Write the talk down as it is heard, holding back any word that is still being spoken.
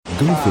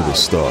Go for the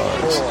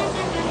stars. 4,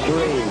 3,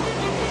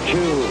 2,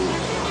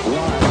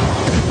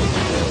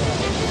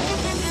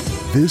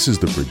 1. This is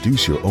the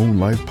Produce Your Own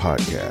Life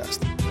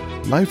podcast.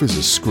 Life is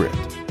a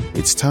script.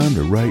 It's time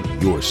to write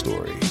your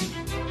story.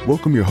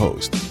 Welcome your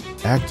host,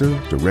 actor,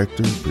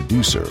 director,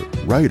 producer,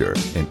 writer,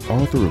 and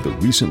author of the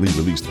recently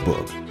released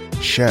book,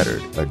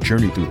 Shattered, A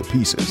Journey Through the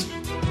Pieces.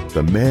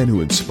 The man who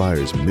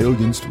inspires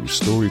millions through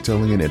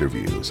storytelling and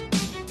interviews.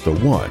 The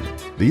one,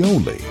 the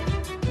only,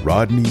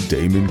 Rodney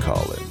Damon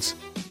Collins.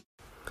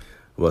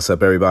 What's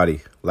up,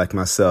 everybody? Like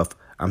myself,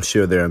 I'm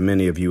sure there are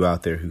many of you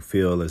out there who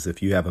feel as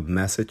if you have a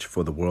message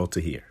for the world to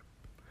hear.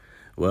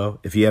 Well,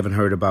 if you haven't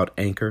heard about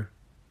Anchor,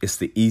 it's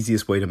the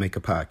easiest way to make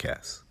a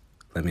podcast.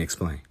 Let me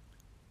explain.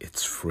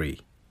 It's free.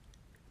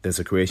 There's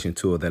a creation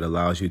tool that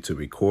allows you to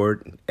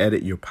record and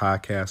edit your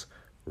podcast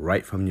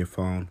right from your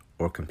phone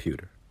or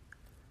computer.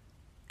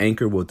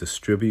 Anchor will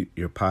distribute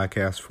your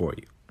podcast for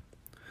you,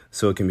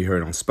 so it can be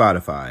heard on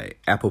Spotify,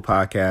 Apple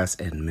Podcasts,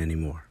 and many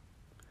more.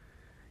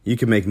 You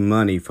can make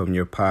money from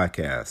your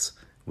podcast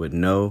with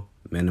no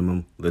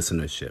minimum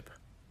listenership.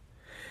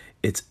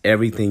 It's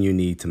everything you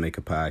need to make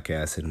a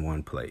podcast in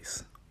one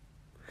place.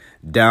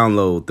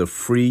 Download the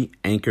free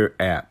Anchor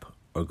app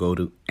or go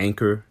to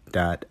anchor.fm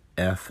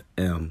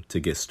to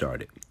get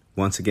started.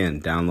 Once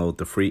again, download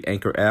the free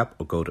Anchor app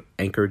or go to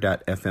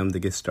anchor.fm to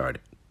get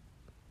started.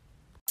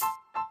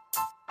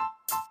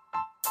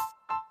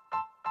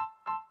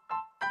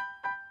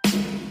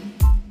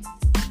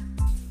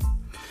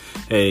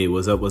 Hey,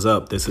 what's up? What's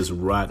up? This is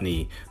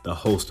Rodney, the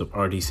host of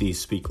RDC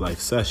Speak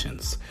Life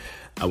Sessions.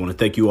 I want to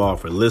thank you all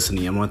for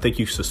listening. I want to thank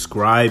you for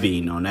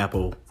subscribing on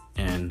Apple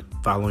and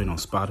following on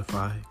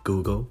Spotify,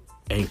 Google,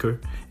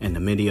 Anchor, and the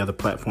many other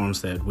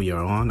platforms that we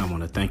are on. I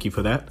want to thank you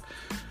for that.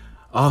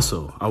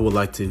 Also, I would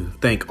like to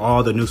thank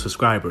all the new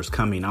subscribers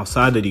coming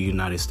outside of the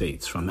United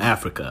States from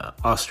Africa,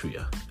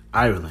 Austria,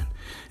 Ireland,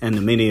 and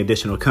the many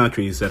additional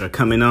countries that are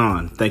coming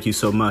on. Thank you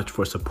so much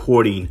for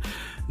supporting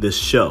this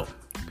show.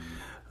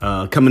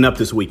 Coming up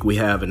this week, we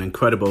have an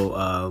incredible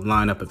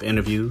lineup of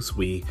interviews.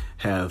 We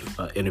have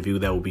an interview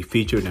that will be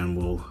featured and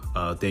will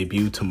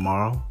debut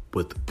tomorrow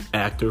with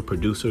actor,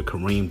 producer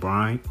Kareem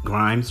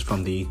Grimes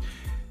from the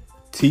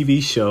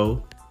TV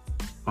show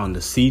on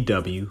the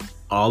CW,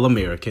 All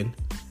American,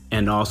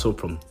 and also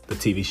from the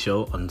TV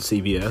show on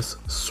CBS,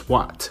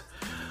 SWAT.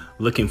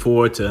 Looking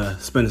forward to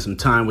spending some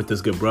time with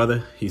this good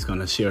brother. He's going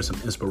to share some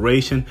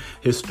inspiration.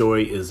 His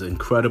story is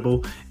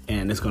incredible,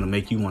 and it's going to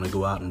make you want to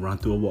go out and run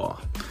through a wall.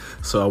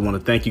 So I want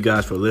to thank you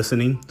guys for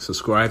listening,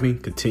 subscribing,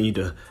 continue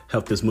to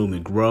help this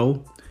movement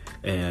grow.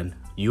 And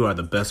you are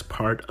the best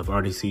part of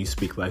RDC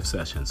Speak Life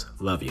Sessions.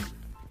 Love you.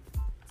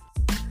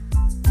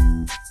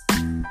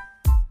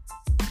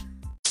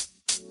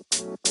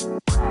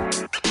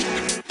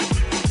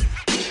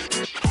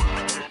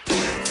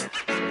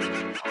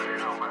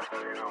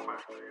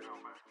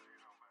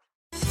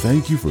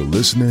 Thank you for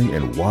listening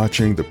and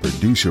watching the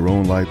Produce Your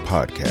Own Life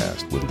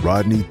podcast with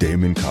Rodney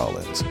Damon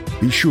Collins.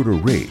 Be sure to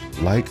rate,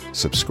 like,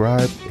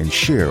 subscribe, and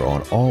share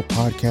on all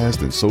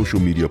podcast and social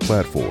media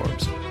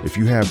platforms. If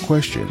you have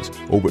questions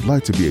or would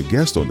like to be a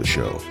guest on the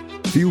show,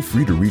 feel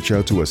free to reach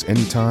out to us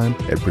anytime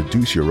at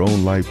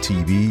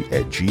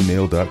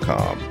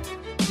produceyourownlifetv@gmail.com.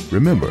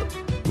 Remember,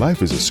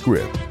 life is a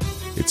script.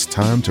 It's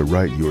time to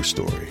write your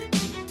story.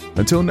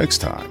 Until next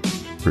time,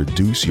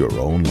 produce your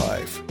own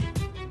life.